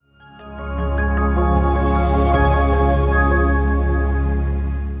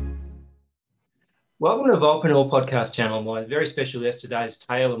Welcome to the Volpreneur podcast channel. My very special guest today is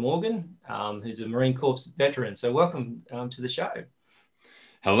Taylor Morgan, who's a Marine Corps veteran. So welcome to the show.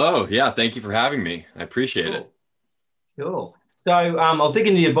 Hello. Yeah, thank you for having me. I appreciate it. Cool. Cool. So I'll dig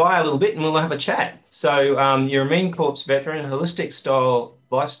into your bio a little bit and we'll have a chat. So you're a Marine Corps veteran, holistic style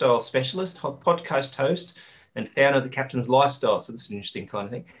lifestyle specialist, podcast host, and founder of the Captain's Lifestyle. So this is an interesting kind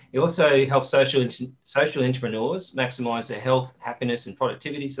of thing. You also help social entrepreneurs maximize their health, happiness, and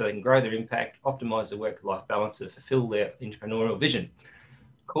productivity so they can grow their impact, optimize their work-life balance, and fulfill their entrepreneurial vision.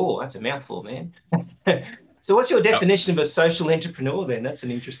 Cool. That's a mouthful, man. So what's your definition of a social entrepreneur then? That's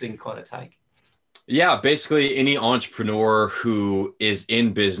an interesting kind of take. Yeah, basically any entrepreneur who is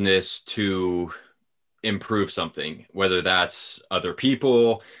in business to improve something, whether that's other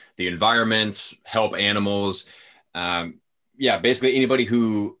people, the environment, help animals. Basically anybody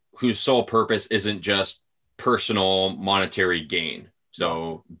whose sole purpose isn't just personal monetary gain.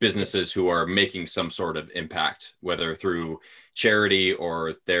 So businesses who are making some sort of impact, whether through charity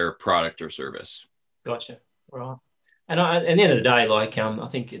or their product or service. Gotcha. Right. And at the end of the day, I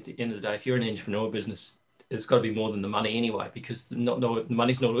think at the end of the day, if you're in an entrepreneur business, it's got to be more than the money anyway, because the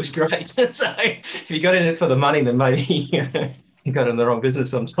money's not always great. So if you got in it for the money, then maybe you got in the wrong business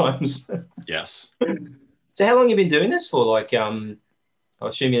sometimes. Yes. So how long have you been doing this for? I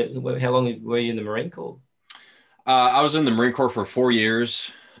assume how long were you in the Marine Corps? I was in the Marine Corps for 4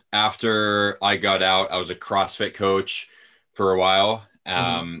 years. After I got out, I was a CrossFit coach for a while.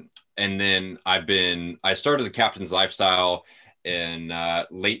 And then I started the Captain's Lifestyle in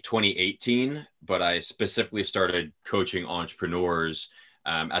late 2018, but I specifically started coaching entrepreneurs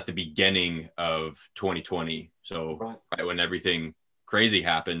at the beginning of 2020. So right when everything crazy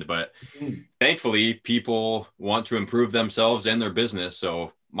happened, but thankfully people want to improve themselves and their business.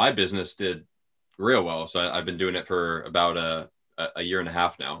 So my business did real well. So I've been doing it for about a year and a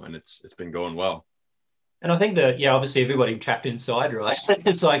half now, and it's been going well. And I think that, obviously everybody trapped inside, right?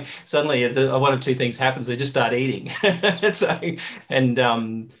 It's like suddenly one of two things happens. They just start eating. I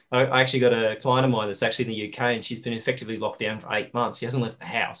actually got a client of mine that's actually in the UK, and she's been effectively locked down for 8 months. She hasn't left the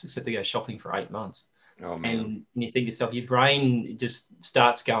house except to go shopping for 8 months. Oh, man. And you think to yourself, your brain just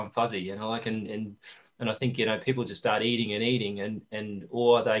starts going fuzzy, and I think, people just start eating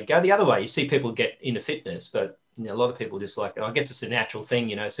or they go the other way. You see people get into fitness, but a lot of people just I guess it's a natural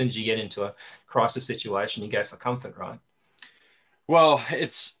thing, as soon as you get into a crisis situation, you go for comfort, right? Well,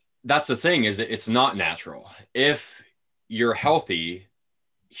 that's the thing, is it's not natural. If you're healthy,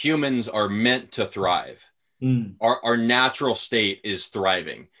 humans are meant to thrive. Our natural state is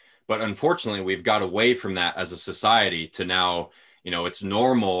thriving. But unfortunately, we've got away from that as a society to now, it's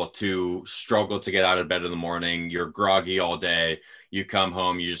normal to struggle to get out of bed in the morning. You're groggy all day. You come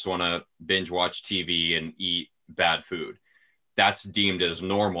home, you just want to binge watch TV and eat bad food. That's deemed as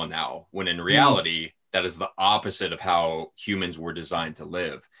normal now, when in reality, that is the opposite of how humans were designed to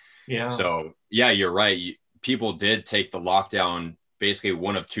live. Yeah. So yeah, you're right. People did take the lockdown basically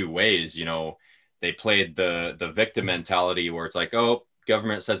one of two ways. They played the victim mentality, where it's like, oh,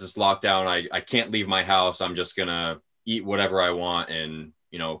 government says it's lockdown. I can't leave my house. I'm just going to eat whatever I want and,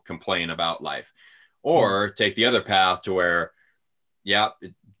 complain about life. Or take the other path to where,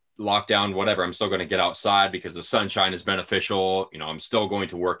 lockdown, whatever, I'm still going to get outside because the sunshine is beneficial. I'm still going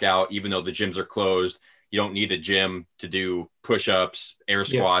to work out, even though the gyms are closed. You don't need a gym to do push-ups, air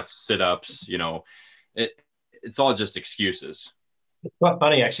squats, sit-ups. It's all just excuses. It's quite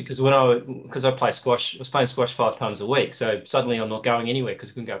funny, actually, because I play squash. I was playing squash 5 times a week. So suddenly I'm not going anywhere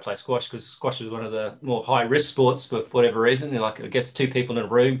because I couldn't go play squash, because squash is one of the more high-risk sports for whatever reason. I guess 2 people in a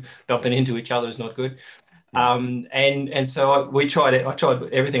room bumping into each other is not good. So I tried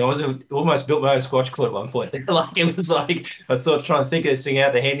everything. I was almost built my own squash court at one point. I was sort of trying to think of this thing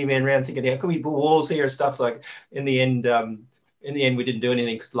out, the handyman round, thinking, how can we build walls here and stuff. In the end, we didn't do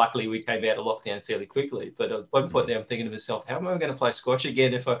anything, because luckily we came out of lockdown fairly quickly. But at one point there, I'm thinking to myself, how am I going to play squash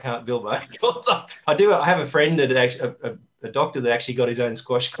again if I can't build my own court? I have a friend that actually, a doctor that actually got his own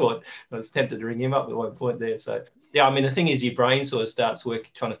squash court. I was tempted to ring him up at one point there. So yeah, the thing is, your brain sort of starts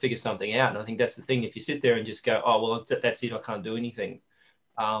trying to figure something out. And I think that's the thing. If you sit there and just go, oh, well, that's it, I can't do anything,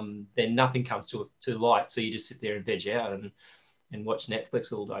 then nothing comes to light. So you just sit there and veg out and watch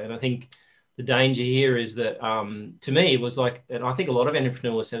Netflix all day. And I think the danger here is that, to me, it was and I think a lot of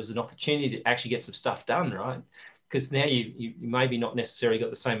entrepreneurs have an opportunity to actually get some stuff done, right? Because now you maybe not necessarily got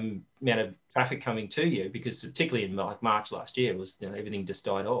the same amount of traffic coming to you, because particularly in March last year, everything just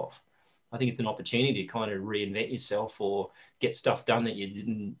died off. I think it's an opportunity to kind of reinvent yourself or get stuff done that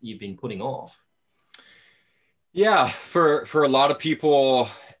you've been putting off. Yeah, for a lot of people,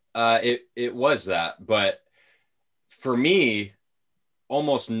 it was that. But for me,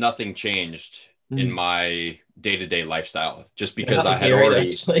 almost nothing changed in my day-to-day lifestyle, just Yeah, because I nothing had here either, already,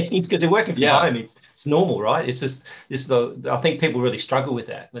 actually, because they're working from yeah, home. It's normal, right? It's just I think people really struggle with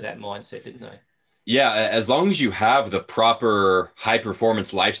that mindset, didn't they? yeah, as long as you have the proper high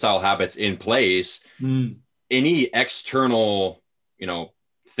performance lifestyle habits in place, Mm. any external,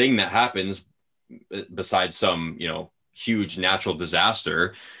 thing that happens besides some, huge natural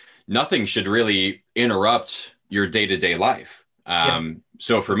disaster, nothing should really interrupt your day-to-day life. Yeah.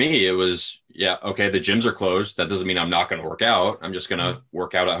 So for me, it was, yeah, okay, the gyms are closed. That doesn't mean I'm not going to work out. I'm just going Mm. to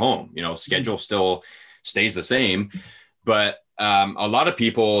work out at home. Mm. Schedule still stays the same. But a lot of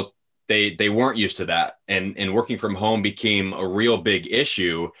people, they weren't used to that. And working from home became a real big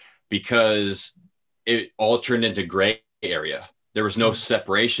issue because it all turned into gray area. There was no Mm.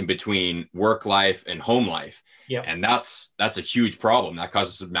 separation between work life and home life. Yeah. And that's a huge problem. That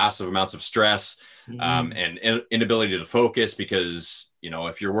causes massive amounts of stress, Mm. and inability to focus because,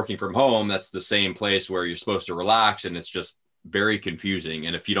 if you're working from home, that's the same place where you're supposed to relax. And it's just very confusing.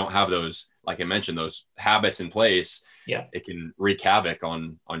 And if you don't have those, like I mentioned, those habits in place, Yeah. it can wreak havoc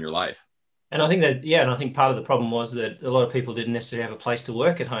on your life. And I think that, yeah, and I think part of the problem was that a lot of people didn't necessarily have a place to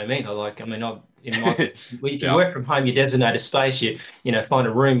work at home either. Like, I mean, if you Yeah. work from home, you designate a space, find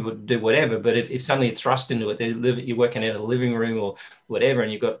a room, do whatever. But if suddenly you're thrust into it, you're working out of the living room or whatever,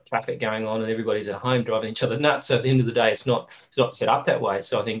 and you've got traffic going on, and everybody's at home driving each other nuts. So at the end of the day, it's not set up that way.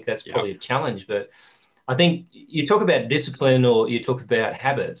 So I think that's Yeah. probably a challenge. But I think you talk about discipline or you talk about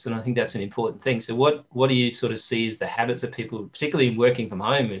habits, and I think that's an important thing. So what do you sort of see as the habits that people, particularly working from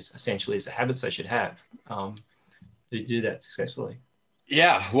home, is the habits they should have to do that successfully?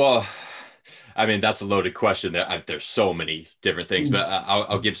 Yeah. Well, I mean, that's a loaded question. There's so many different things, but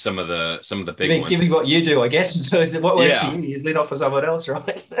I'll give some of the big ones. Give me what you do, I guess. So is it what works for Yeah. you is lit off for someone else,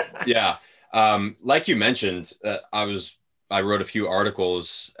 right? Yeah. Like you mentioned, I wrote a few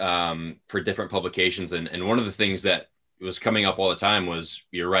articles for different publications, and one of the things that was coming up all the time was,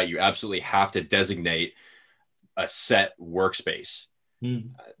 you're right, you absolutely have to designate a set workspace.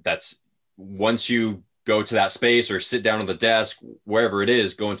 That's once you go to that space or sit down at the desk, wherever it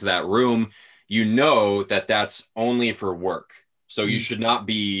is, go into that room, that that's only for work. So you should not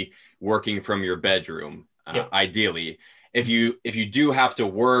be working from your bedroom, Yep. ideally. If you do have to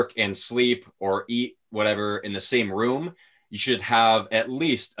work and sleep or eat whatever in the same room, you should have at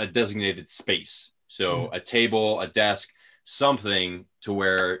least a designated space. So a table, a desk, something to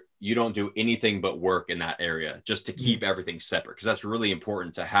where you don't do anything but work in that area, just to keep everything separate. Because that's really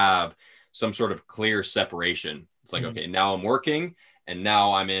important, to have some sort of clear separation. It's like, okay, now I'm working and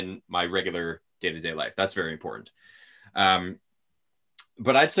now I'm in my regular day-to-day life. That's very important.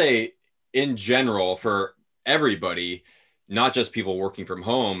 But I'd say in general, for everybody, not just people working from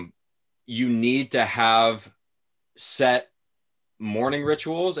home, you need to have set morning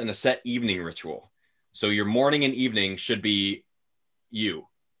rituals and a set evening ritual. So your morning and evening should be you.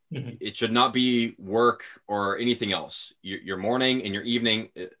 It should not be work or anything else. Your morning and your evening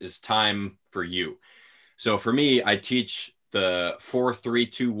is time for you. So for me, I teach the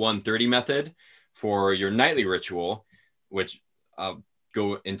 4-3-2-1-30 method for your nightly ritual, which I'll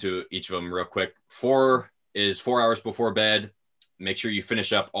go into each of them real quick. 4 is 4 hours before bed. Make sure you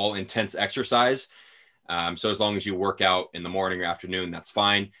finish up all intense exercise. So as long as you work out in the morning or afternoon, that's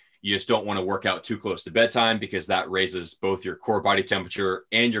fine. You just don't want to work out too close to bedtime, because that raises both your core body temperature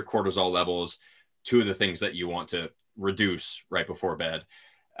and your cortisol levels, two of the things that you want to reduce right before bed.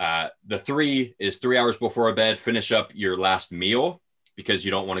 The 3 is 3 hours before bed. Finish up your last meal, because you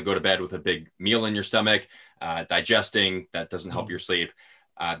don't want to go to bed with a big meal in your stomach, digesting. That doesn't help your sleep.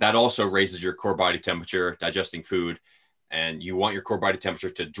 That also raises your core body temperature, digesting food. And you want your core body temperature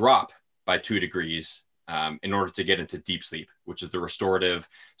to drop by 2 degrees in order to get into deep sleep, which is the restorative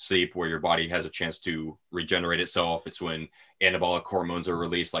sleep where your body has a chance to regenerate itself. It's when anabolic hormones are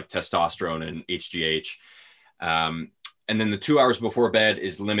released, like testosterone and HGH. And then the 2 hours before bed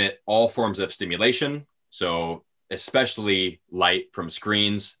is limit all forms of stimulation. So especially light from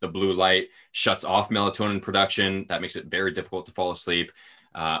screens. The blue light shuts off melatonin production. That makes it very difficult to fall asleep.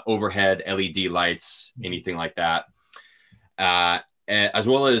 Overhead LED lights, anything like that. As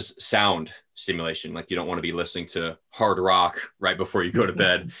well as sound stimulation. Like, you don't want to be listening to hard rock right before you go to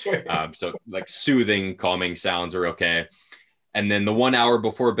bed. So like soothing, calming sounds are okay. And then the 1 hour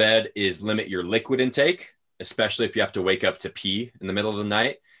before bed is limit your liquid intake, especially if you have to wake up to pee in the middle of the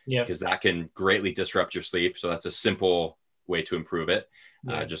night, because that can greatly disrupt your sleep. So that's a simple way to improve it.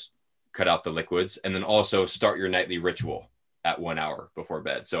 Just cut out the liquids. And then also start your nightly ritual at 1 hour before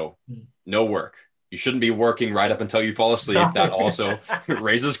bed. So no work. You shouldn't be working right up until you fall asleep. That also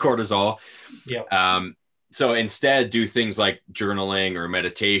raises cortisol. So instead, do things like journaling or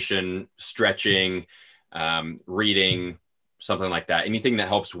meditation, stretching, reading, something like that. Anything that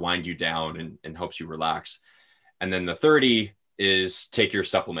helps wind you down and helps you relax. And then the 30 is take your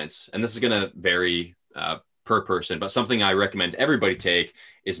supplements. And this is going to vary per person, but something I recommend everybody take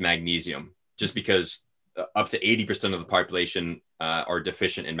is magnesium, just because up to 80% of the population are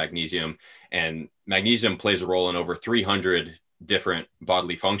deficient in magnesium. And magnesium plays a role in over 300 different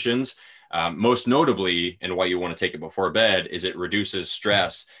bodily functions. Most notably, and why you want to take it before bed, is it reduces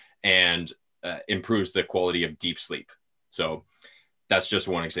stress and improves the quality of deep sleep. So that's just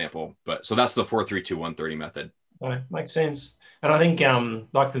one example. But so that's the 4-3-2-1-30 method. Right, makes sense. And I think,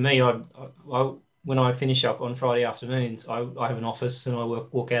 like for me, I when I finish up on Friday afternoons, I have an office and I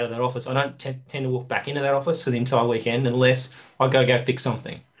walk out of that office. I don't tend to walk back into that office for the entire weekend unless I go fix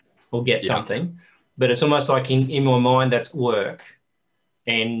something or get something. But it's almost like in my mind, that's work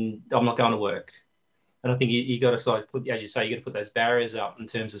and I'm not going to work. And I think you got to sort of put, as you say, you got to put those barriers up in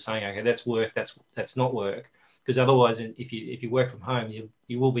terms of saying, okay, that's work, that's not work. Because otherwise, if you work from home,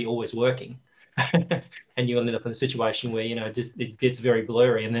 you will be always working. And you'll end up in a situation where, just it gets very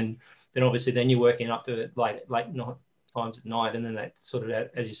blurry. And then obviously you're working up to it late times at night. And then that sort of,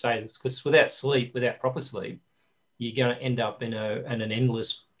 as you say, because without proper sleep, you're going to end up in an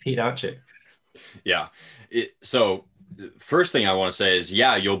endless pit, aren't you? Yeah. So the first thing I want to say is,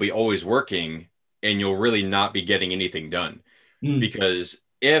 yeah, you'll be always working and you'll really not be getting anything done. Because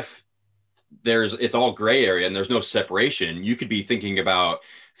if it's all gray area and there's no separation, you could be thinking about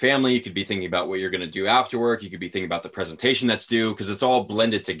family, you could be thinking about what you're going to do after work, you could be thinking about the presentation that's due, because it's all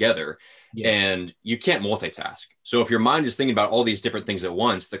blended together. Yes. And you can't multitask. So if your mind is thinking about all these different things at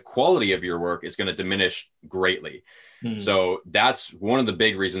once, the quality of your work is going to diminish greatly. So that's one of the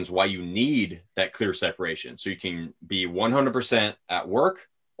big reasons why you need that clear separation. So you can be 100% at work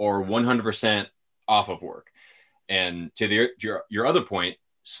or 100% off of work. And to your other point,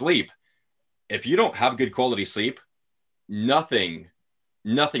 sleep. If you don't have good quality sleep, nothing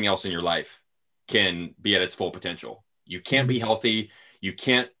else in your life can be at its full potential. You can't be healthy. You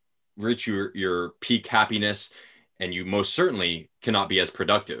can't reach your peak happiness, and you most certainly cannot be as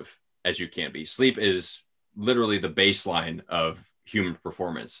productive as you can be. Sleep is literally the baseline of human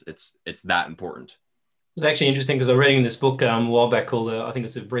performance. It's that important. It's actually interesting because I read in this book a while back called, I think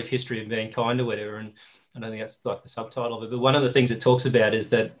it's A Brief History of Mankind or whatever, and I don't think that's like the subtitle of it, but one of the things it talks about is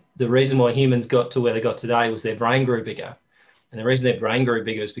that the reason why humans got to where they got today was their brain grew bigger. And the reason their brain grew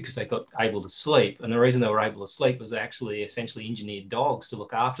bigger is because they got able to sleep. And the reason they were able to sleep was they actually essentially engineered dogs to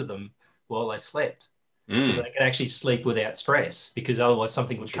look after them while they slept. So they could actually sleep without stress, because otherwise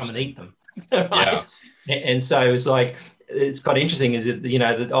something would come and eat them. Right? Yeah. And so it was like, it's quite interesting is that,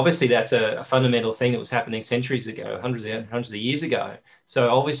 that obviously that's a fundamental thing that was happening centuries ago, hundreds of years ago. So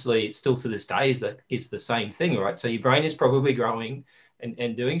obviously it's still to this day is the same thing, right? So your brain is probably growing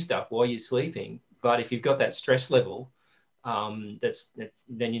and doing stuff while you're sleeping. But if you've got that stress level, then it's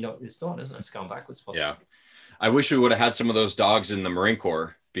not, isn't it? It's going backwards possibly. Yeah. I wish we would have had some of those dogs in the Marine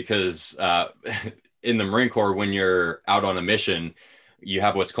Corps, because in the Marine Corps, when you're out on a mission, you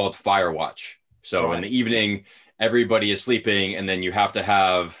have what's called fire watch. So in the evening, everybody is sleeping, and then you have to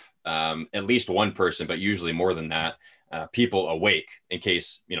have at least one person, but usually more than that, people awake in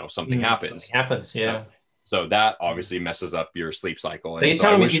case something happens. Something happens, yeah. So that obviously messes up your sleep cycle. And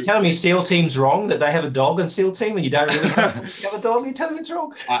you're telling me SEAL Team's wrong, that they have a dog on SEAL Team and you don't really have a dog? You're telling me it's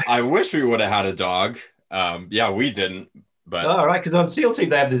wrong? I wish we would have had a dog. Yeah, we didn't. But right, because on SEAL Team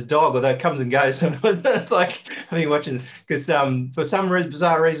they have this dog, although it comes and goes. It's like I've been watching, because for some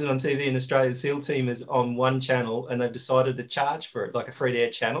bizarre reason on TV in Australia, the SEAL Team is on one channel and they've decided to charge for it, like a free to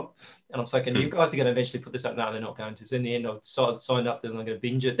air channel. And I'm like, you guys are going to eventually put this up. No, they're not going to. So in the end, I've signed up that I'm going to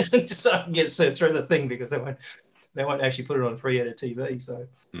binge it just so I can get through the thing, because they won't actually put it on free air TV. So,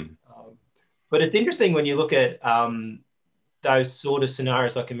 but it's interesting when you look at those sort of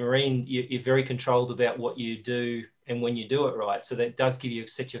scenarios, like a Marine, you're very controlled about what you do and when you do it, right? So that does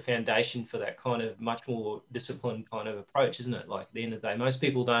set your foundation for that kind of much more disciplined kind of approach, isn't it? Like at the end of the day, most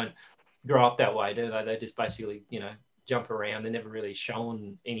people don't grow up that way, do they? They just basically, jump around. They're never really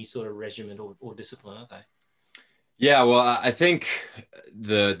shown any sort of regimen or discipline, are they? Yeah, well, I think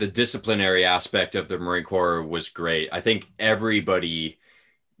the disciplinary aspect of the Marine Corps was great. I think everybody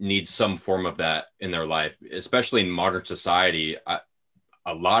needs some form of that in their life, especially in modern society.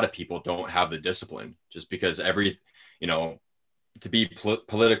 A lot of people don't have the discipline, just because to be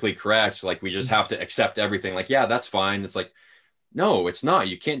politically correct, like we just have to accept everything. Like, yeah, that's fine. It's like, no, it's not.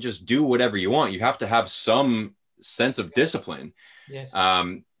 You can't just do whatever you want. You have to have some sense of discipline. Yes.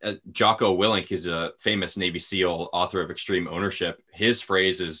 Jocko Willink is a famous Navy SEAL, author of Extreme Ownership. His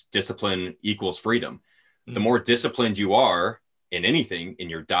phrase is discipline equals freedom. The more disciplined you are in anything, in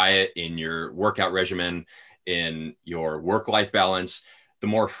your diet, in your workout regimen, in your work-life balance, the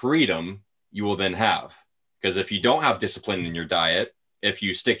more freedom you will then have. Because if you don't have discipline in your diet, if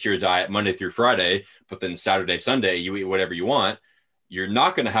you stick to your diet Monday through Friday, but then Saturday, Sunday, you eat whatever you want, you're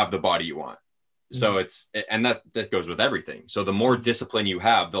not going to have the body you want. So and that goes with everything. So the more discipline you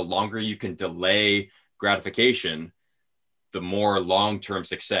have, the longer you can delay gratification, the more long-term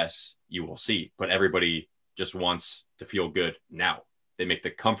success you will see. But everybody just wants to feel good now. They make the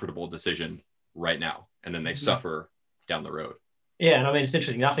comfortable decision right now, and then they suffer down the road. Yeah, and I mean, it's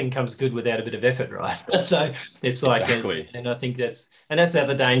interesting. Nothing comes good without a bit of effort, right? So it's like, exactly. And I think that's the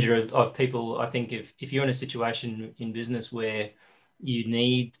other danger of people. I think if you're in a situation in business where you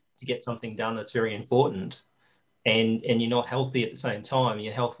need to get something done that's very important, and you're not healthy at the same time,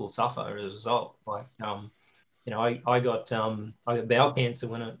 your health will suffer as a result. Like, I got bowel cancer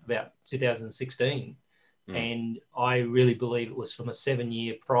when about 2016. And I really believe it was from a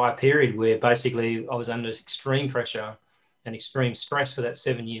 7-year prior period where basically I was under extreme pressure and extreme stress for that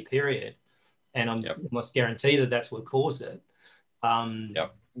 7-year period. And I'm almost guaranteed that that's what caused it.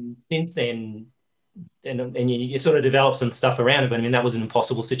 Since then, and you sort of develop some stuff around it. But I mean, that was an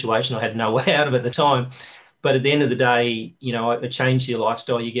impossible situation. I had no way out of it at the time. But at the end of the day, it changed your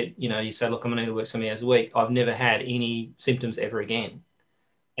lifestyle. You get, you say, look, I'm going to work some hours a week. I've never had any symptoms ever again.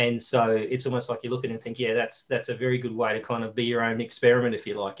 And so it's almost like you look at it and think, yeah, that's a very good way to kind of be your own experiment, if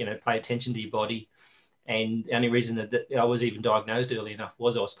you like, pay attention to your body. And the only reason that I was even diagnosed early enough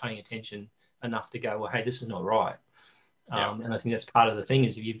was I was paying attention enough to go, well, hey, this is not right. And I think that's part of the thing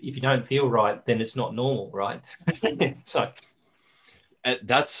is if you don't feel right, then it's not normal, right? So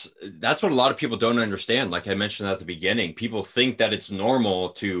that's what a lot of people don't understand. Like I mentioned at the beginning, people think that it's normal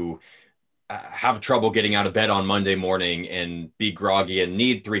to have trouble getting out of bed on Monday morning and be groggy and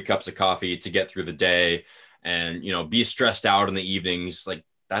need 3 cups of coffee to get through the day and, be stressed out in the evenings. Like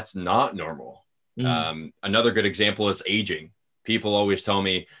that's not normal. Another good example is aging. People always tell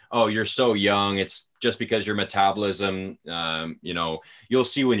me, oh, you're so young. It's just because your metabolism, you'll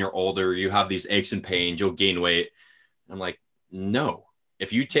see when you're older, you have these aches and pains, you'll gain weight. I'm like, no,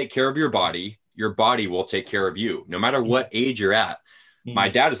 if you take care of your body will take care of you, no matter what age you're at. My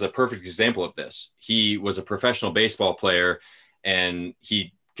dad is a perfect example of this. He was a professional baseball player and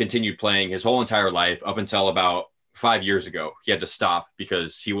he continued playing his whole entire life up until about 5 years ago. He had to stop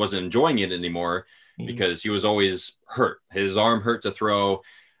because he wasn't enjoying it anymore because he was always hurt. His arm hurt to throw.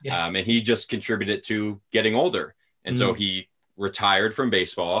 And he just contributed to getting older. And so he retired from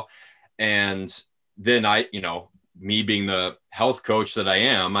baseball. And then me being the health coach that I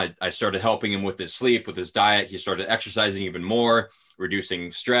am, I started helping him with his sleep, with his diet. He started exercising even more,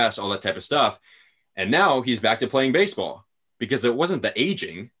 reducing stress, all that type of stuff. And now he's back to playing baseball because it wasn't the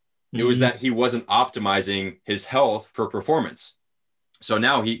aging. It was that he wasn't optimizing his health for performance. So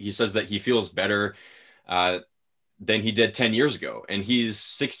now he says that he feels better than he did 10 years ago. And he's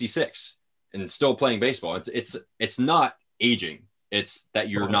 66 and still playing baseball. It's not aging. It's that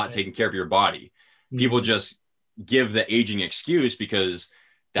you're not taking care of your body. People just give the aging excuse because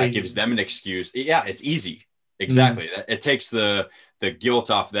that gives them an excuse. Yeah, it's easy. Exactly. It takes the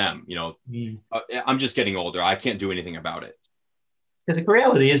guilt off them. I'm just getting older. I can't do anything about it. Because the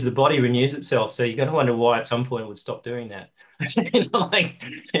reality is the body renews itself. So you got to wonder why at some point it would stop doing that. It's like,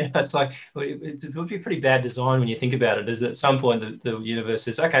 it would be pretty bad design when you think about it, is that at some point the universe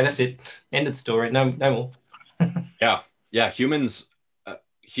says, okay, that's it. End of the story. No more. Yeah. Humans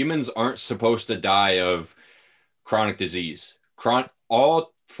aren't supposed to die of chronic disease.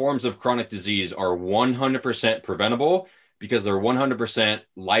 All forms of chronic disease are 100% preventable because they're 100%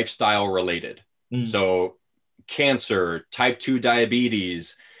 lifestyle related. So cancer, type 2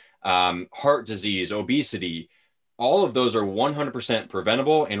 diabetes, heart disease, obesity, all of those are 100%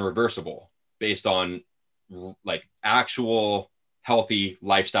 preventable and reversible based on like actual healthy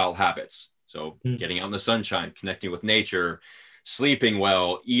lifestyle habits. So getting out in the sunshine, connecting with nature, sleeping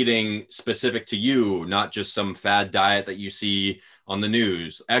well, eating specific to you, not just some fad diet that you see on the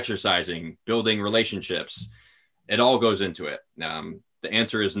news, exercising, building relationships. It all goes into it. The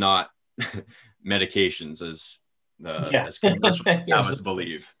answer is not medications as commercial have us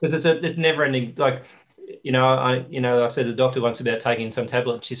believe. Because it's never ending. Like, I said to the doctor once about taking some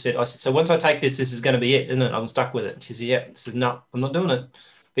tablet. I said, so once I take this is going to be it, isn't it? I'm stuck with it. She said, yeah. I said, no, I'm not doing it.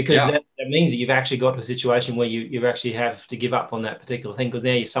 Because that means that you've actually got to a situation where you actually have to give up on that particular thing, because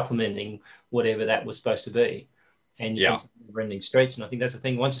now you're supplementing whatever that was supposed to be. And it's never-ending streets. And I think that's the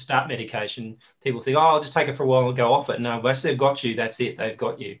thing. Once you start medication, people think, oh, I'll just take it for a while and go off it. No, once they've got you, that's it. They've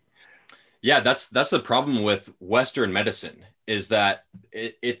got you. Yeah, that's the problem with Western medicine, is that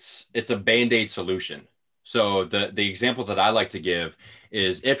it's a Band-Aid solution. So the example that I like to give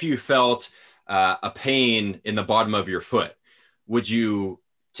is if you felt a pain in the bottom of your foot, would you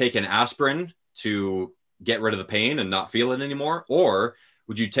take an aspirin to get rid of the pain and not feel it anymore? Or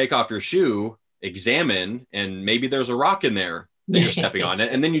would you take off your shoe, examine, and maybe there's a rock in there that you're stepping on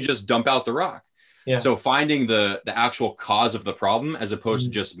it, and then you just dump out the rock? Yeah. So finding the actual cause of the problem as opposed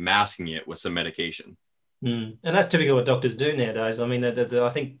to just masking it with some medication. And that's typically what doctors do nowadays. I mean, I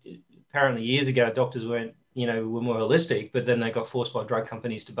think apparently years ago, doctors weren't, were more holistic, but then they got forced by drug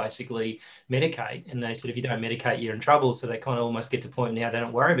companies to basically medicate. And they said, if you don't medicate, you're in trouble. So they kind of almost get to the point now they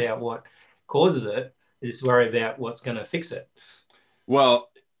don't worry about what causes it. They just worry about what's going to fix it. Well,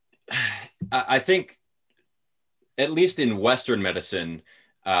 I think at least in Western medicine,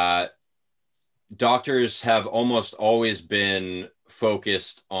 doctors have almost always been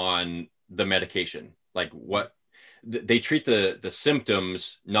focused on the medication, like what they treat the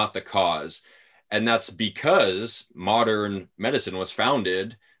symptoms, not the cause. And that's because modern medicine was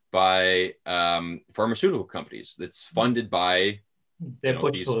founded by pharmaceutical companies. That's funded by they're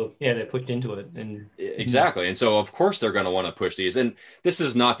put into it. And exactly. And so of course they're going to want to push these. And this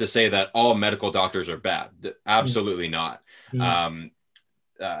is not to say that all medical doctors are bad. Absolutely not.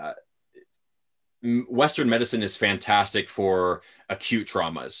 Western medicine is fantastic for acute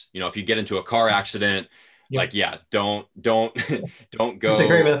traumas. If you get into a car accident, don't go.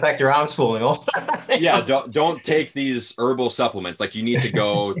 Disagree with the fact your arm's falling off. Don't take these herbal supplements. Like, you need to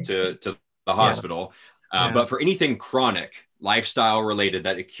go to the hospital. But for anything chronic, lifestyle related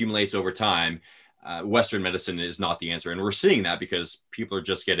that accumulates over time, Western medicine is not the answer. And we're seeing that because people are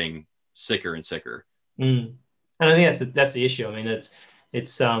just getting sicker and sicker. And I think that's the issue. I mean,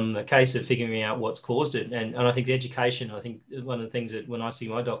 it's a case of figuring out what's caused it. And I think the education, I think one of the things that when I see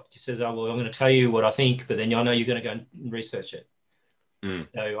my doctor, he says, oh, well, I'm going to tell you what I think, but then I know you're going to go and research it.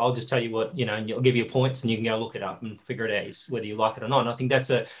 So I'll just tell you what, and I'll give you points and you can go look it up and figure it out whether you like it or not. And I think that's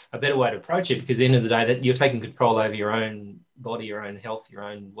a better way to approach it, because at the end of the day, that you're taking control over your own body, your own health,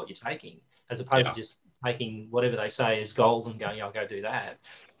 what you're taking, as opposed to just taking whatever they say is gold and going, I'll go do that.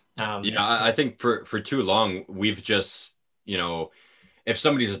 I think for too long, we've just, if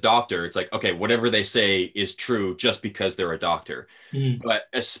somebody's a doctor, it's like, okay, whatever they say is true just because they're a doctor. But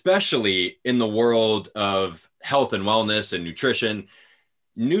especially in the world of health and wellness and nutrition,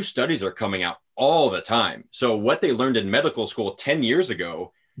 new studies are coming out all the time. So what they learned in medical school 10 years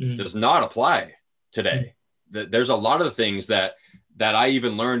ago does not apply today. There's a lot of the things that I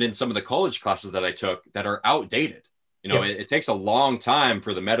even learned in some of the college classes that I took that are outdated. It takes a long time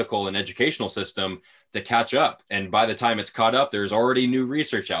for the medical and educational system to catch up. And by the time it's caught up, there's already new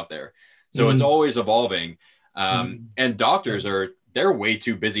research out there. So it's always evolving. And doctors they're way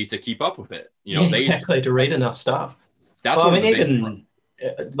too busy to keep up with it. To read enough stuff. That's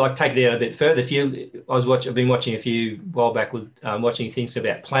take it out a bit further. I've been watching a few while back with watching things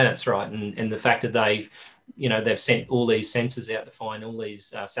about planets, right? And the fact that they've sent all these sensors out to find all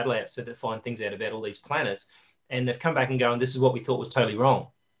these satellites to find things out about all these planets. And they've come back and gone, this is what we thought was totally wrong.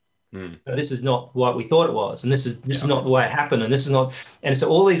 So this is not what we thought it was. And this is not the way it happened. And this is not, and so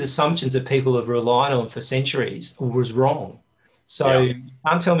all these assumptions that people have relied on for centuries was wrong. So you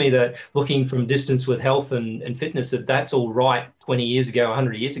can't tell me that looking from distance with health and fitness, that's all right 20 years ago,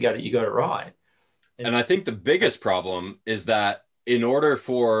 100 years ago, that you got it right. And I think the biggest problem is that in order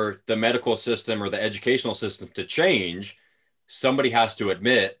for the medical system or the educational system to change, somebody has to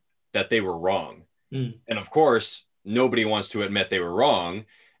admit that they were wrong. And of course, nobody wants to admit they were wrong.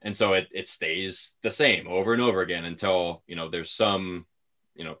 And so it stays the same over and over again until, there's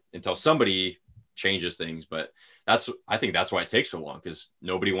until somebody changes things. But I think that's why it takes so long, because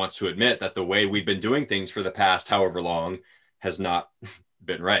nobody wants to admit that the way we've been doing things for the past however long has not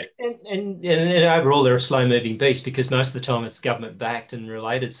been right. And overall, they're a slow moving beast, because most of the time it's government backed and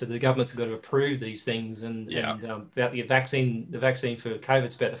related. So the government's got to approve these things. And about the vaccine for COVID,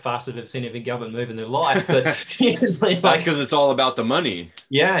 it's about the fastest I've ever seen any government move in their life. But that's because it's all about the money.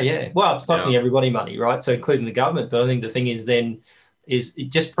 Yeah. Well, it's costing everybody money, right? So including the government. But I think the thing is it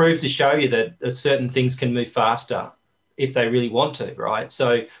just proves to show you that certain things can move faster if they really want to, right?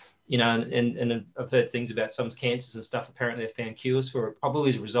 So, and I've heard things about some cancers and stuff. Apparently, they found cures for it, probably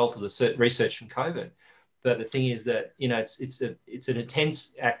as a result of the research from COVID. But the thing is that it's an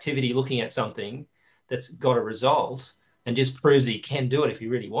intense activity looking at something that's got a result, and just proves that you can do it if you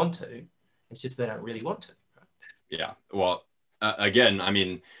really want to. It's just they don't really want to. Right? Yeah. Well, again, I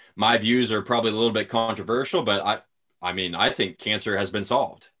mean, my views are probably a little bit controversial, but I think cancer has been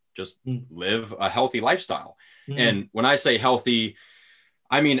solved. Just live a healthy lifestyle. And when I say healthy,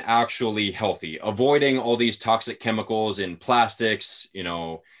 I mean actually healthy, avoiding all these toxic chemicals in plastics,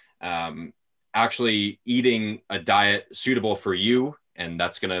 actually eating a diet suitable for you. And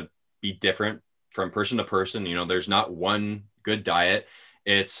that's going to be different from person to person. You know, there's not one good diet.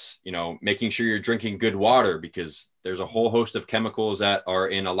 It's, you know, making sure you're drinking good water, because there's a whole host of chemicals that are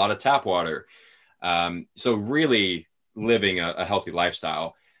in a lot of tap water. So really living a healthy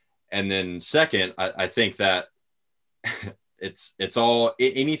lifestyle. And then second, I think that it's all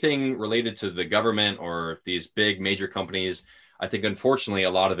anything related to the government or these big major companies. I think, unfortunately, a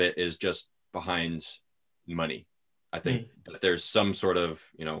lot of it is just behind money. I think that there's some sort of,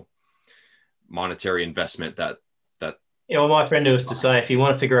 you know, monetary investment that. Yeah, well, my friend used to say, if you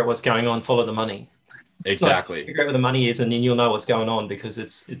want to figure out what's going on, follow the money. Exactly. Like, figure out where the money is, and then you'll know what's going on, because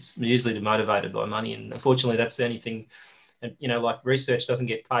it's usually motivated by money. And unfortunately, that's the only thing. And, you know, like, research doesn't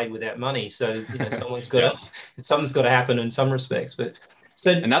get paid without money. So, you know, someone's got something's got to happen in some respects. But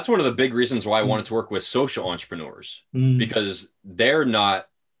so, and that's one of the big reasons why I wanted to work with social entrepreneurs, because they're not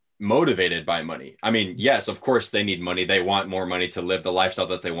motivated by money. I mean, yes, of course they need money. They want more money to live the lifestyle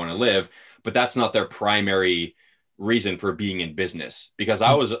that they want to live, but that's not their primary reason for being in business. Because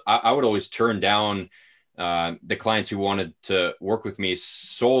I would always turn down the clients who wanted to work with me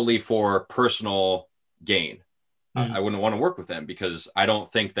solely for personal gain. I wouldn't want to work with them, because I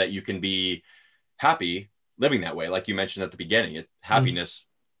don't think that you can be happy living that way. Like you mentioned at the beginning, happiness,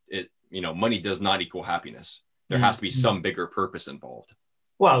 you know, money does not equal happiness. There has to be some bigger purpose involved.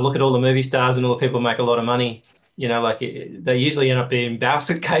 Well, look at all the movie stars and all the people who make a lot of money. You know, like, they usually end up being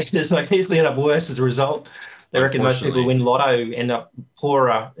basket cases. Like, they usually end up worse as a result. They reckon most people who win lotto end up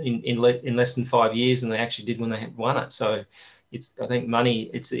poorer in less than 5 years than they actually did when they had won it. So I think money,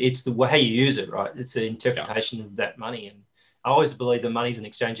 it's the way how you use it, right? It's the interpretation of that money. And I always believe that money is an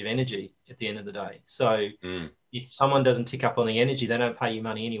exchange of energy at the end of the day. So if someone doesn't tick up on the energy, they don't pay you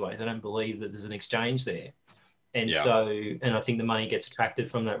money anyway. They don't believe that there's an exchange there. And and I think the money gets attracted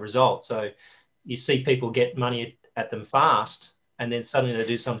from that result. So you see people get money at them fast, and then suddenly they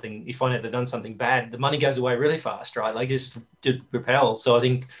do something, you find out they've done something bad, the money goes away really fast, right? Like, just repels. So I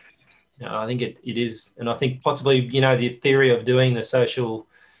think, you know, I think it is, and I think possibly, you know, the theory of doing the social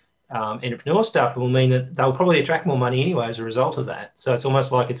entrepreneur stuff will mean that they'll probably attract more money anyway as a result of that. So it's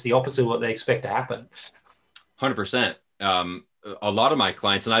almost like it's the opposite of what they expect to happen. 100%. A lot of my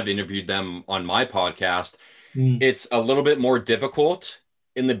clients, and I've interviewed them on my podcast, it's a little bit more difficult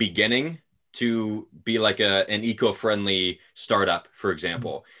in the beginning to be like an eco-friendly startup, for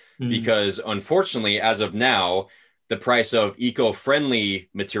example, because unfortunately, as of now, the price of eco-friendly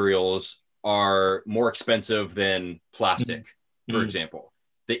materials are more expensive than plastic, for example.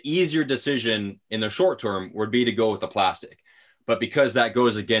 The easier decision in the short term would be to go with the plastic. But because that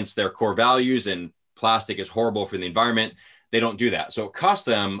goes against their core values and plastic is horrible for the environment, they don't do that. So it costs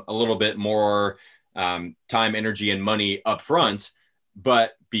them a little bit more time, energy, and money up front.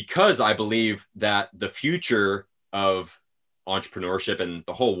 But because I believe that the future of entrepreneurship and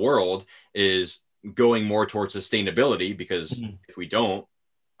the whole world is going more towards sustainability, because if we don't,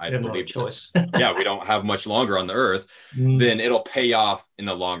 I believe choice. We don't have much longer on the earth, then it'll pay off in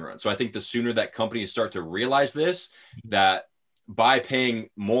the long run. So I think the sooner that companies start to realize this, that by paying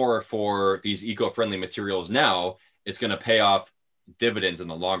more for these eco-friendly materials now, it's going to pay off dividends in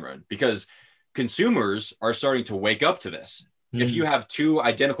the long run, because consumers are starting to wake up to this. If you have two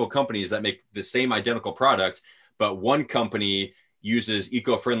identical companies that make the same identical product, but one company uses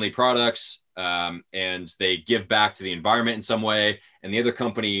eco-friendly products and they give back to the environment in some way, and the other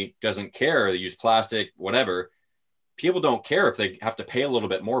company doesn't care, they use plastic, whatever, people don't care if they have to pay a little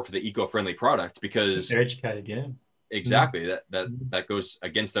bit more for the eco-friendly product, because they're educated. Exactly. That goes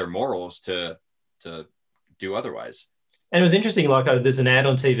against their morals to do otherwise. And it was interesting, like, there's an ad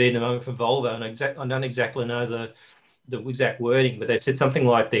on TV at the moment for Volvo, and I don't exactly know the exact wording, but they said something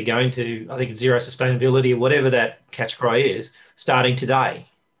like they're going to, I think it's zero sustainability or whatever that catch cry is, starting today.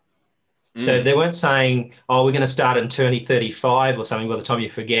 So they weren't saying, oh, we're going to start in 2035 or something by the time you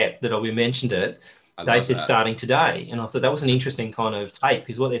forget that we mentioned it. They said starting today. And I thought that was an interesting kind of take,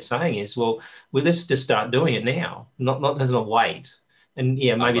 because what they're saying is, well, let's just start doing it now, not wait. And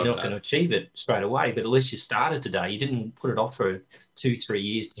maybe they're not going to achieve it straight away, but at least you started today. You didn't put it off for 2, 3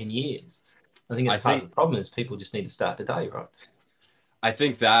 years, 10 years. I think part of the problem is people just need to start today, right? I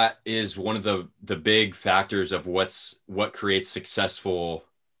think that is one of the big factors of what creates successful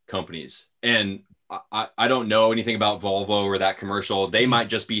companies. And I don't know anything about Volvo or that commercial. They might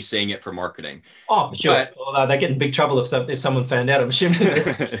just be saying it for marketing. Oh, sure. Although they get in big trouble if someone found out, I'm assuming.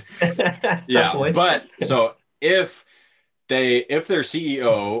 But so if their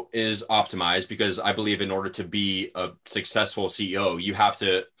CEO is optimized, because I believe in order to be a successful CEO, you have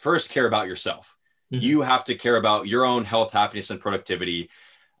to first care about yourself. You have to care about your own health, happiness, and productivity.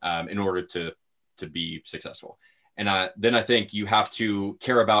 in order to be successful. And then I think you have to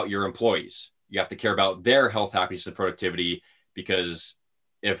care about your employees. You have to care about their health, happiness, and productivity, because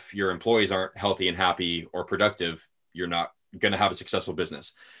if your employees aren't healthy and happy or productive, you're not going to have a successful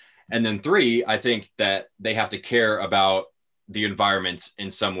business. And then 3, I think that they have to care about the environment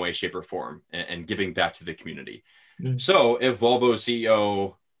in some way, shape, or form, and giving back to the community. Mm-hmm. So if Volvo's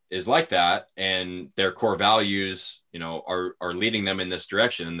CEO is like that, and their core values, are leading them in this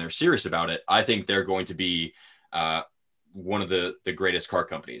direction, and they're serious about it, I think they're going to be one of the greatest car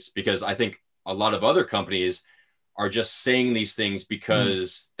companies. Because I think a lot of other companies are just saying these things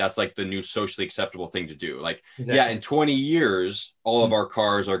because that's like the new socially acceptable thing to do. Like, exactly. Yeah, in 20 years, all of our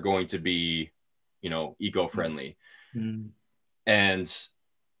cars are going to be, eco-friendly. And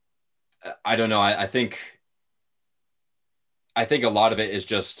I don't know. I think a lot of it is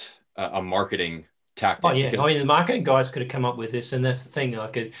just a marketing tactic. Oh, yeah. The marketing guys could have come up with this, and that's the thing.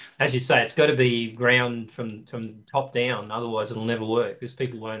 Like, as you say, it's got to be ground from top down. Otherwise, it'll never work because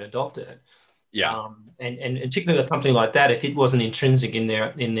people won't adopt it. Yeah. And particularly a company like that, if it wasn't intrinsic in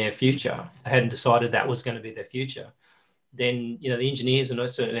their future, they hadn't decided that was going to be their future, then the engineers are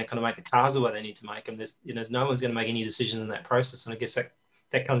not going to make the cars the way they need to make them. There's no one's going to make any decision in that process. And I guess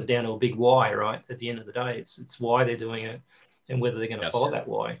that comes down to a big why, right? At the end of the day, it's why they're doing it and whether they're going to follow that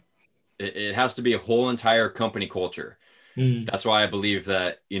why. It has to be a whole entire company culture. That's why I believe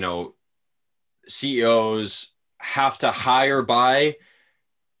that, CEOs have to hire by,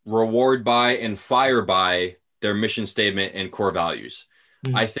 reward by, and fire by their mission statement and core values.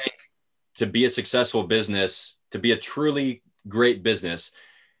 I think to be a successful business, to be a truly great business,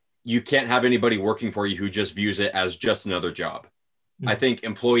 you can't have anybody working for you who just views it as just another job. I think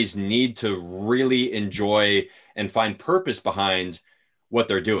employees need to really enjoy and find purpose behind what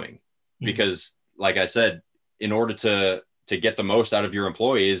they're doing. Because, like I said, in order to get the most out of your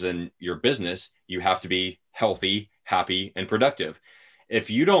employees and your business, you have to be healthy, happy, and productive. If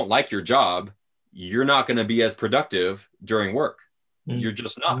you don't like your job, you're not going to be as productive during work. You're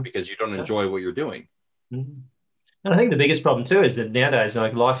just not, because you don't enjoy what you're doing. And I think the biggest problem too is that nowadays,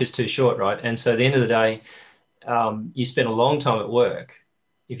 like, life is too short, right? And so at the end of the day, you spend a long time at work.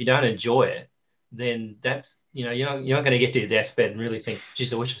 If you don't enjoy it, then that's, you're not going to get to your deathbed and really think,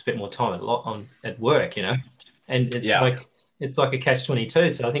 geez, I wish I spent more time at work, And it's like a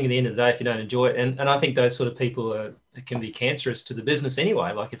catch-22. So I think at the end of the day, if you don't enjoy it, and I think those sort of people can be cancerous to the business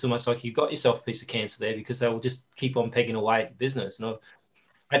anyway. Like, it's almost like you've got yourself a piece of cancer there, because they will just keep on pegging away at the business. And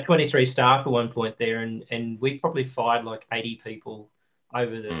I had 23 staff at one point there, and we probably fired like 80 people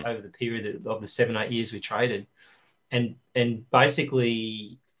over the period of the 7-8 years we traded. And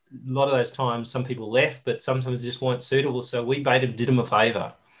basically, a lot of those times, some people left, but sometimes just weren't suitable. So we did them a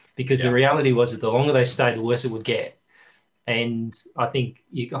favor, because the reality was that the longer they stayed, the worse it would get. And I think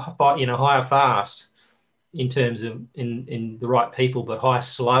you hire fast in terms of in the right people, but hire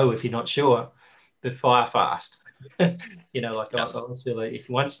slow if you're not sure, but fire fast. I always feel like if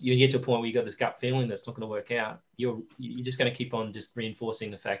once you get to a point where you got this gut feeling that's not going to work out, you're just going to keep on just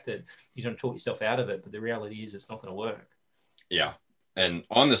reinforcing the fact that you don't talk yourself out of it. But the reality is, it's not going to work. Yeah. And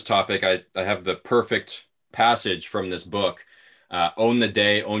on this topic, I have the perfect passage from this book, Own the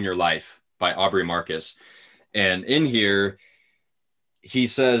Day, Own Your Life by Aubrey Marcus. And in here, he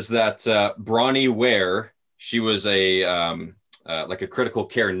says that Bronnie Ware, she was like a critical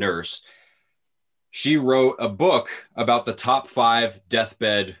care nurse. She wrote a book about the top 5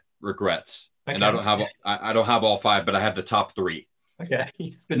 deathbed regrets. Okay. And I don't have all 5, but I have the top 3. Okay.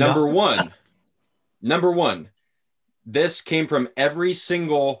 Number one, this came from every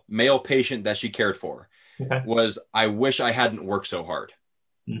single male patient that she cared for. Okay. Was, I wish I hadn't worked so hard.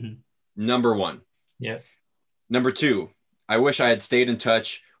 Number 1. Yeah. Number 2, I wish I had stayed in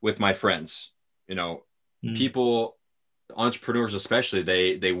touch with my friends. People, entrepreneurs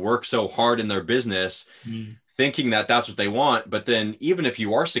especially, they work so hard in their business thinking that that's what they want. But then even if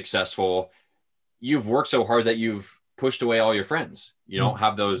you are successful, you've worked so hard that you've pushed away all your friends. You don't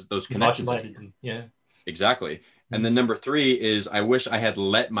have those connections. Yeah, exactly. And then number 3 is, I wish I had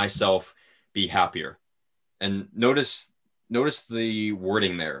let myself be happier. And notice the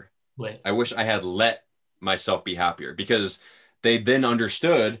wording there. I wish I had let myself be happier, because they then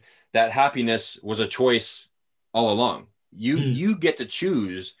understood that happiness was a choice all along. You get to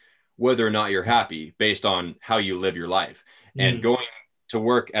choose whether or not you're happy based on how you live your life. And going to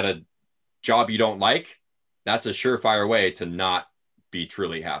work at a job you don't like, that's a surefire way to not be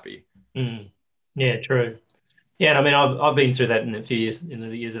truly happy. Yeah, true. Yeah, I mean, I've been through that in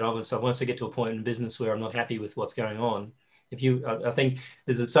the years that I was. So once I get to a point in business where I'm not happy with what's going on, I think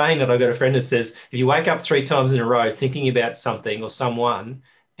there's a saying that I've got a friend that says, if you wake up 3 times in a row thinking about something or someone,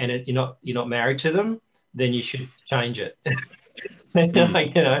 and you're not married to them, then you should change it. Mm.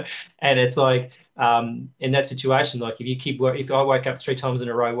 Like, and it's like, in that situation, like if I wake up 3 times in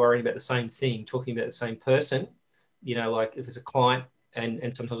a row worrying about the same thing, talking about the same person, like if it's a client,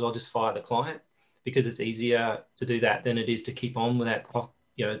 and sometimes I'll just fire the client because it's easier to do that than it is to keep on with that,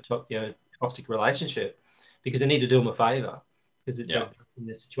 toxic relationship, because I need to do them a favor because it's Yeah. in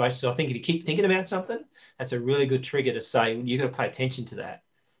this situation. So I think if you keep thinking about something, that's a really good trigger to say you got to pay attention to that.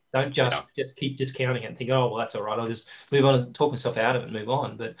 Don't Yeah. just keep discounting it and think, oh, well, that's all right. I'll just move on and talk myself out of it and move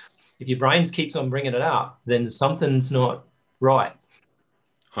on. But if your brain keeps on bringing it up, then something's not right.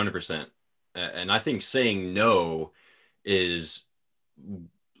 100%. And I think saying no is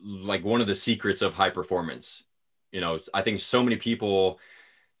like one of the secrets of high performance. I think so many people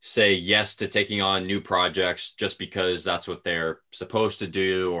say yes to taking on new projects just because that's what they're supposed to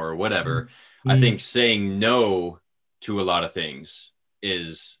do or whatever. I think saying no to a lot of things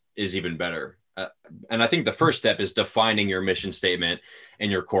is even better. And I think the first step is defining your mission statement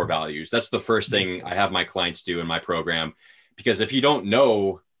and your core values. That's the first thing I have my clients do in my program, because if you don't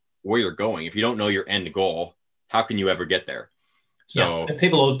know where you're going, if you don't know your end goal, how can you ever get there? So and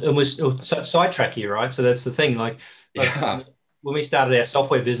people will sidetrack you, right? So that's the thing. Like yeah. when we started our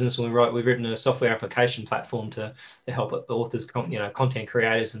software business, we've written a software application platform to help authors, content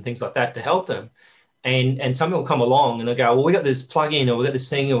creators and things like that, to help them. And some will come along and they'll go, well, we got this plugin or we got this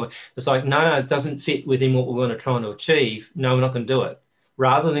thing, or it's like, no, it doesn't fit within what we're going to try to achieve. No, we're not going to do it.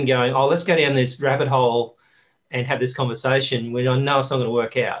 Rather than going, oh, let's go down this rabbit hole and have this conversation when I know it's not going to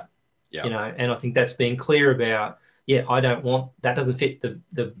work out. Yeah. And I think that's being clear about, I don't want, that doesn't fit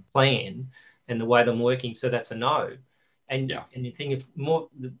the plan and the way that I'm working. So that's a no. And you think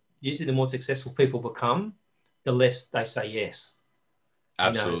usually the more successful people become, the less they say yes.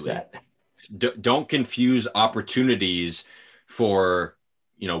 Absolutely. Don't confuse opportunities for,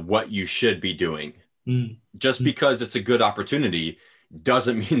 what you should be doing. Just because it's a good opportunity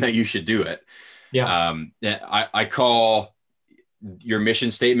doesn't mean that you should do it. Yeah. I call your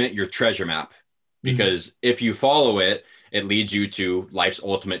mission statement your treasure map, because if you follow it, it leads you to life's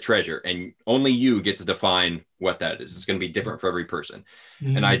ultimate treasure, and only you get to define what that is. It's going to be different for every person.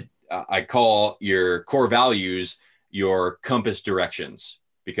 And I call your core values your compass directions,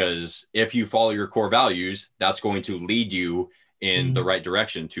 because if you follow your core values, that's going to lead you in the right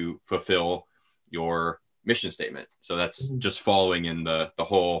direction to fulfill your mission statement. So that's just following in the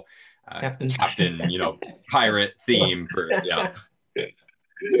whole captain, pirate theme for,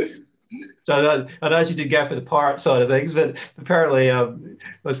 So I know she did go for the pirate side of things, but apparently it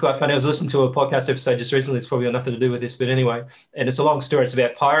was quite funny. I was listening to a podcast episode just recently. It's probably got nothing to do with this, but anyway, and it's a long story. It's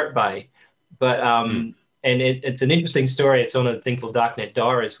about Pirate Bay, but and it's an interesting story. It's on a thing called Darknet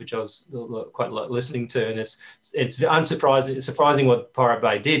Diaries, which I was quite listening to, and it's unsurprising. It's surprising what Pirate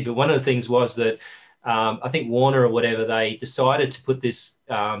Bay did, but one of the things was that I think Warner or whatever, they decided to put this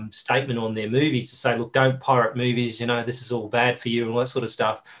statement on their movies to say, look, don't pirate movies. This is all bad for you and all that sort of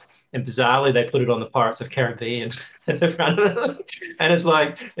stuff. And bizarrely, they put it on the Pirates of Caribbean at the front of it. And it's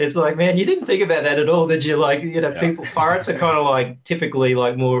like, man, you didn't think about that at all, did you? Like, people, pirates are kind of like typically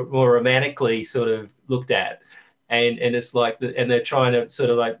like more romantically sort of looked at. And it's like, and they're trying to sort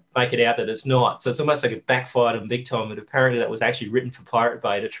of like make it out that it's not. So it's almost like it backfired them big time. But apparently that was actually written for Pirate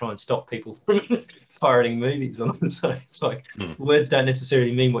Bay to try and stop people from pirating movies. So it's like words don't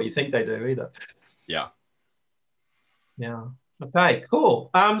necessarily mean what you think they do either. Yeah. Yeah. Okay, cool.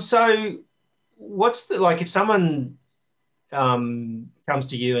 So what's if someone comes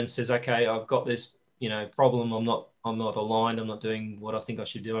to you and says, okay, I've got this, problem, I'm not aligned, I'm not doing what I think I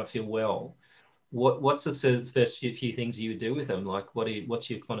should do, I feel well. What's the first few things you would do with them? Like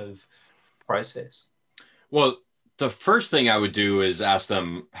what's your kind of process? Well, the first thing I would do is ask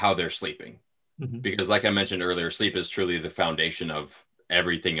them how they're sleeping. Because like I mentioned earlier, sleep is truly the foundation of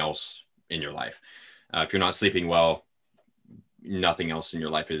everything else in your life. If you're not sleeping well, nothing else in your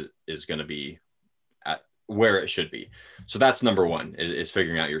life is going to be at where it should be. So that's number one, is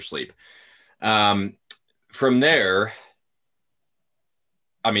figuring out your sleep. From there,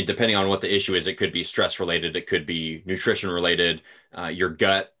 I mean, depending on what the issue is, it could be stress related, it could be nutrition related. Your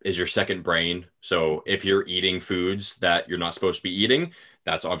gut is your second brain. So if you're eating foods that you're not supposed to be eating,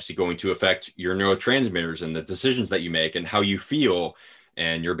 that's obviously going to affect your neurotransmitters and the decisions that you make and how you feel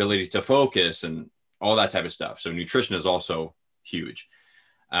and your ability to focus and all that type of stuff. So nutrition is also huge.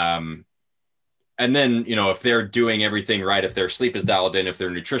 And then, if they're doing everything right, if their sleep is dialed in, if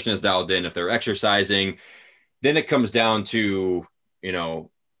their nutrition is dialed in, if they're exercising, then it comes down to,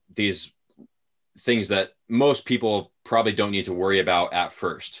 these things that most people probably don't need to worry about at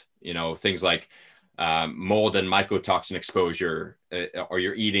first, things like mold and mycotoxin exposure? Are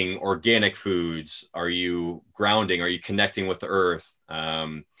you eating organic foods? Are you grounding? Are you connecting with the earth?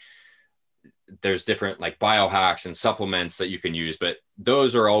 There's different like biohacks and supplements that you can use, but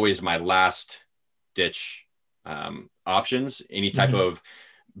those are always my last ditch options. Any type of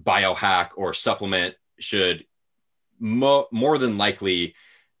biohack or supplement should more than likely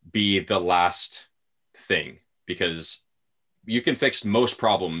be the last thing, because you can fix most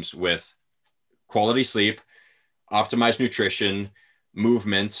problems with quality sleep, optimized nutrition,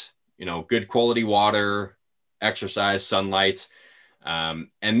 movement, good quality water, exercise, sunlight.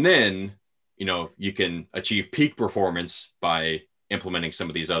 And then, you can achieve peak performance by implementing some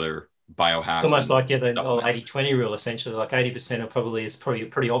of these other biohacks. It's almost like the 80-20 rule, essentially. Like 80% is probably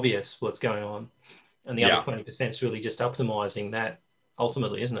pretty obvious what's going on. And the other 20% is really just optimizing that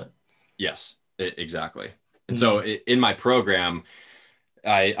ultimately, isn't it? Yes, exactly. And so in my program,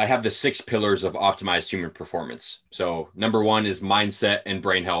 I have the 6 pillars of optimized human performance. So number 1 is mindset and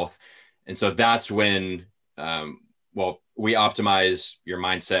brain health. And so that's when, we optimize your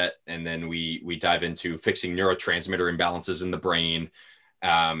mindset, and then we dive into fixing neurotransmitter imbalances in the brain.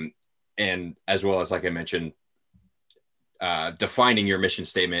 And as well as, like I mentioned, defining your mission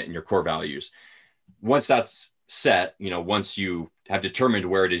statement and your core values. Once that's set, once you have determined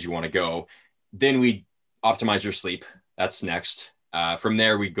where it is you want to go, then we optimize your sleep. That's next. From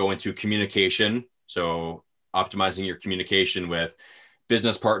there, we go into communication. So optimizing your communication with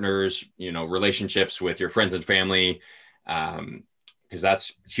business partners, relationships with your friends and family, because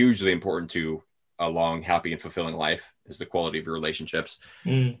that's hugely important to a long, happy, and fulfilling life, is the quality of your relationships.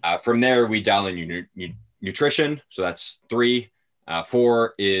 From there, we dial in your nutrition. So that's 3.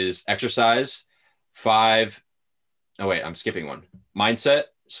 4 is exercise. 5. Oh, wait, I'm skipping one. Mindset,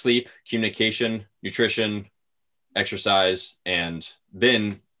 sleep, communication, nutrition, exercise, and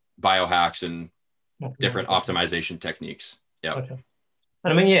then biohacks and different optimization techniques. Yeah. Okay.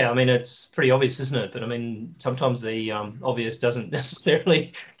 And it's pretty obvious, isn't it? But sometimes the obvious doesn't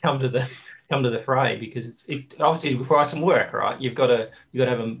necessarily come to the fray, because it obviously requires some work, right? You've got to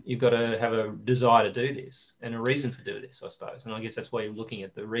have a desire to do this and a reason for doing this, I suppose. And I guess that's why you're looking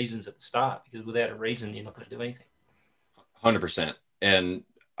at the reasons at the start, because without a reason, you're not going to do anything. 100%. And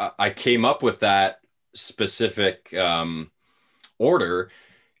I came up with that specific order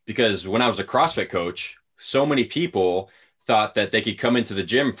because when I was a CrossFit coach, so many people thought that they could come into the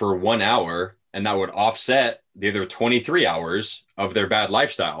gym for 1 hour and that would offset the other 23 hours of their bad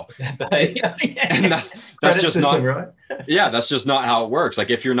lifestyle. And that's just system, not right? Yeah, that's just not how it works. Like,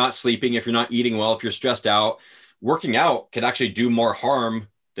 if you're not sleeping, if you're not eating well, if you're stressed out, working out can actually do more harm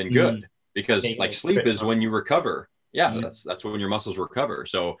than good, because sleep is when you recover. Yeah, that's when your muscles recover.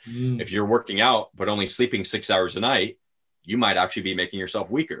 So if you're working out but only sleeping 6 hours a night, you might actually be making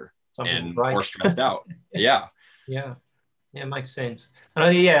yourself weaker and more stressed out. Yeah. Yeah, it makes sense.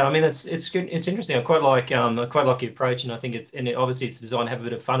 And it's good. It's interesting. I quite like your approach, and I think obviously it's designed to have a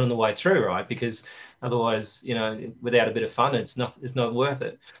bit of fun on the way through, right? Because otherwise, without a bit of fun, it's not worth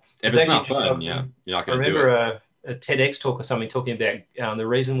it. If it's not fun, you're not going to do it. I remember a TEDx talk or something talking about the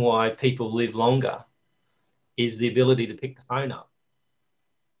reason why people live longer is the ability to pick the phone up.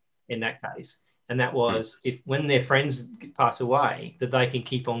 In that case, and that was when their friends pass away, that they can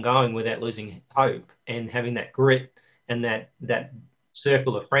keep on going without losing hope and having that grit and that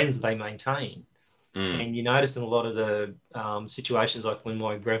circle of friends they maintain. And you notice in a lot of the situations, like when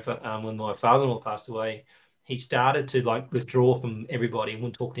my father-in-law passed away, he started to withdraw from everybody,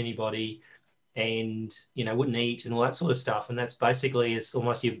 wouldn't talk to anybody, and wouldn't eat and all that sort of stuff. And that's basically, it's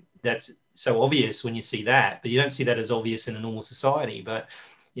almost that's so obvious when you see that, but you don't see that as obvious in a normal society. But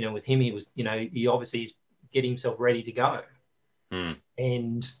with him, he was he obviously is getting himself ready to go.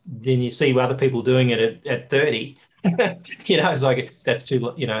 And then you see other people doing it at 30. It's like, that's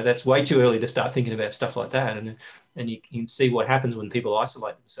that's way too early to start thinking about stuff like that. And you can see what happens when people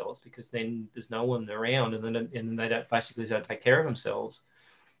isolate themselves, because then there's no one around, and they don't take care of themselves.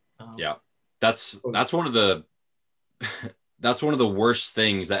 That's one of the that's one of the worst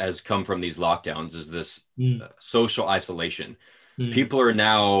things that has come from these lockdowns, is this social isolation. People are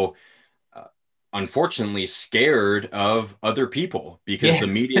now unfortunately scared of other people, because the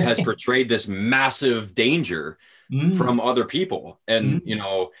media has portrayed this massive danger from other people. And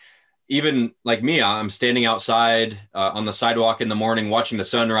even like me, I'm standing outside on the sidewalk in the morning watching the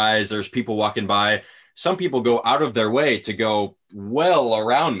sunrise. There's people walking by. Some people go out of their way to go well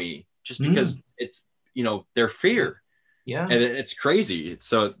around me just because it's their fear. And it's crazy.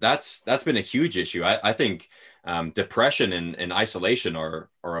 So that's been a huge issue. I think depression and isolation are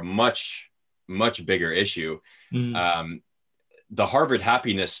a much bigger issue. The Harvard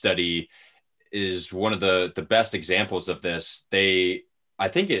happiness study is one of the best examples of this. I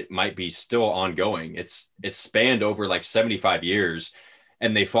think it might be still ongoing. It's spanned over like 75 years,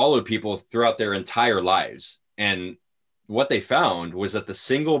 and they followed people throughout their entire lives. And what they found was that the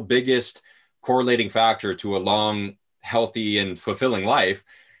single biggest correlating factor to a long, healthy, and fulfilling life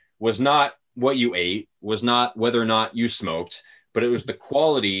was not what you ate, was not whether or not you smoked, but it was the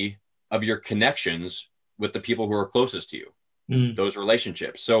quality of your connections with the people who are closest to you, those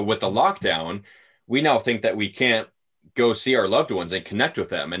relationships. So with the lockdown, we now think that we can't go see our loved ones and connect with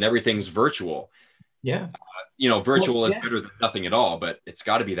them, and everything's virtual. Yeah. Virtual is better than nothing at all, but it's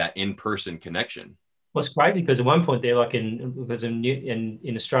got to be that in-person connection. Well, it's crazy because at one point there, like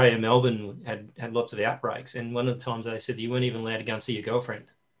in Australia, Melbourne had lots of outbreaks, and one of the times they said you weren't even allowed to go and see your girlfriend.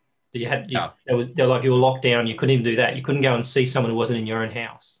 They're like you were locked down. You couldn't even do that. You couldn't go and see someone who wasn't in your own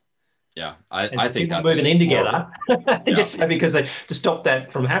house. Yeah, I think that's moving in together, just because to stop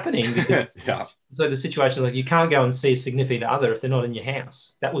that from happening. Because, So the situation, like, you can't go and see a significant other if they're not in your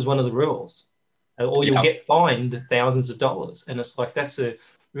house. That was one of the rules, or you'll get fined thousands of dollars. And it's like, that's a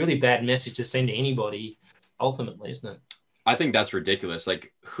really bad message to send to anybody, ultimately, isn't it? I think that's ridiculous.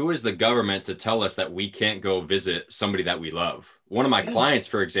 Like, who is the government to tell us that we can't go visit somebody that we love? One of my clients,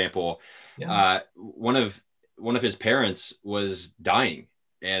 for example, one of his parents was dying,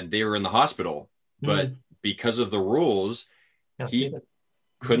 and they were in the hospital, but because of the rules, he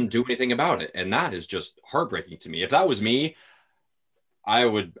couldn't do anything about it. And that is just heartbreaking to me. If that was me, I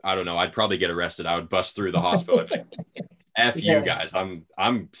don't know, I'd probably get arrested. I would bust through the hospital. F you guys,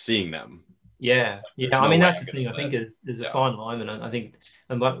 I'm seeing them. Yeah. I mean, that's the thing. I think there's a fine line, and I think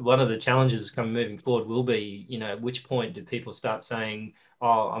one of the challenges moving forward will be, at which point do people start saying,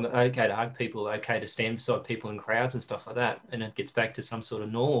 oh, I'm okay to hug people, okay to stand beside people in crowds and stuff like that, and it gets back to some sort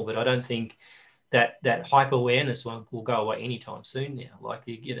of normal. But I don't think that hyper awareness will go away anytime soon now. Like,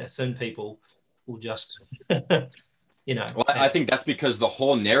 soon people will just, Well, I think that's because the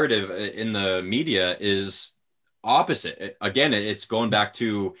whole narrative in the media is opposite. Again, it's going back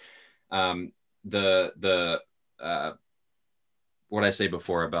to what I say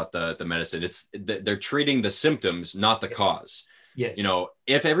before about the medicine. It's they're treating the symptoms, not the cause. Yes.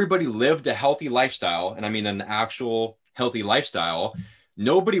 If everybody lived a healthy lifestyle, and I mean an actual healthy lifestyle,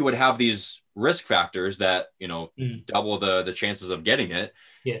 nobody would have these risk factors that, double the chances of getting it.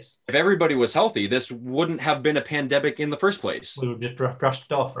 Yes. If everybody was healthy, this wouldn't have been a pandemic in the first place. We would have just brushed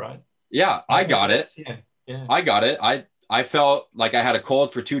it off, right? Yeah, I got it. Yeah. I got it. I felt like I had a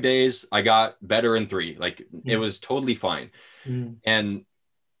cold for 2 days. I got better in 3. Like, it was totally fine. And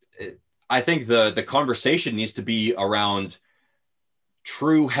I think the conversation needs to be around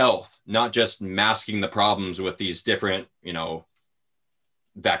true health, not just masking the problems with these different,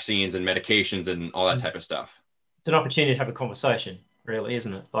 vaccines and medications and all that type of stuff. It's an opportunity to have a conversation, really,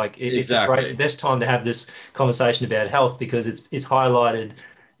 isn't it? Like, it's exactly the best time to have this conversation about health, because it's highlighted,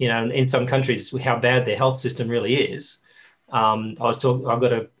 in some countries, how bad their health system really is. I've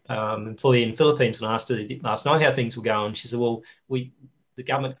got an employee in the Philippines, and I asked her last night how things were going. She said, well, the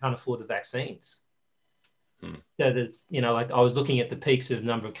government can't afford the vaccines. So there's, like, I was looking at the peaks of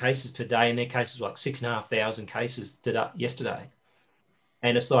number of cases per day, and their cases were like 6,500 cases yesterday.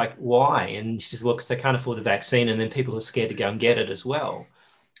 And it's like, why? And she says, well, because they can't afford the vaccine, and then people are scared to go and get it as well.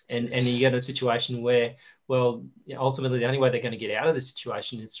 And you get a situation where, well, ultimately the only way they're going to get out of this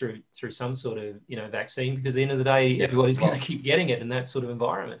situation is through some sort of, vaccine, because at the end of the day, everybody's going to keep getting it in that sort of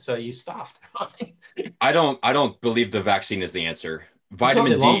environment. So you're stuffed, right? I don't believe the vaccine is the answer.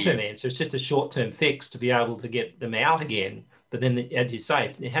 Vitamin D. It's not the long-term answer. It's just a short-term fix to be able to get them out again. But then, as you say,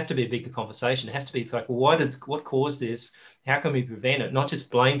 it has to be a bigger conversation. It has to be like, well, what caused this? How can we prevent it? Not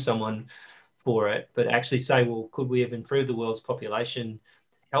just blame someone for it, but actually say, well, could we have improved the world's population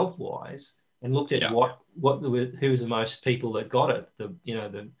health-wise, and looked at who was the most people that got it, the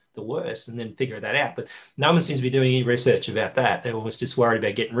worst, and then figure that out. But no one seems to be doing any research about that. They're almost just worried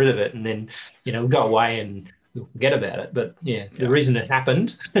about getting rid of it, and then go away and forget about it. But the reason it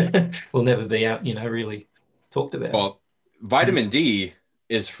happened will never be out, really talked about. Well, vitamin D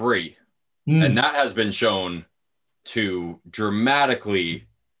is free, and that has been shown to dramatically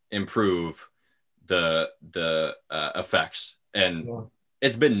improve the effects. And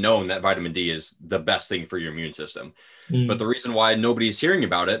it's been known that vitamin D is the best thing for your immune system. But the reason why nobody's hearing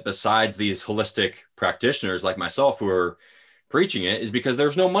about it, besides these holistic practitioners like myself who are preaching it, is because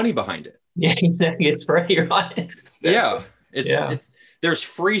there's no money behind it. Yeah, exactly. It's free, right? It's there's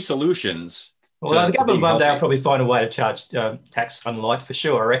free solutions. Well, the government one day will probably find a way to charge tax sunlight for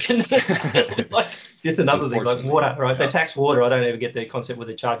sure, I reckon. Like, just another thing, like water, right? They tax water. I don't ever get the concept where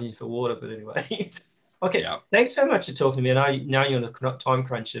they're charging you for water, but anyway. Okay, Yeah. thanks so much for talking to me. And I know you're on a time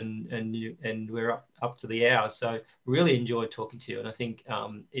crunch, and we're up to the hour, so really enjoyed talking to you. And I think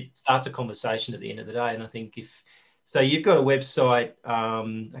it starts a conversation at the end of the day. And I think if so, you've got a website.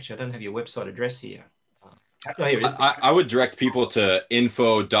 Actually, I don't have your website address here. Oh, here it is. I would direct people to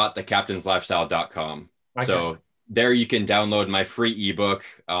info.thecaptainslifestyle.com. Okay. So there you can download my free ebook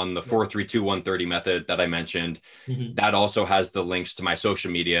on the 4-3-2-1-30 method that I mentioned. Mm-hmm. That also has the links to my social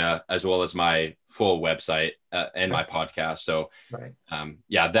media as well as my full website and my podcast. So Right.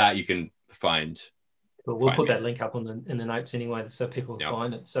 Yeah, that you can find. Well, we'll put that link up on in the notes anyway, so people can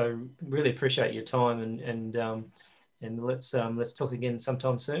find it. So really appreciate your time, and let's talk again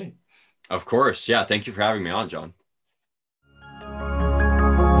sometime soon. Of course. Yeah. Thank you for having me on, John.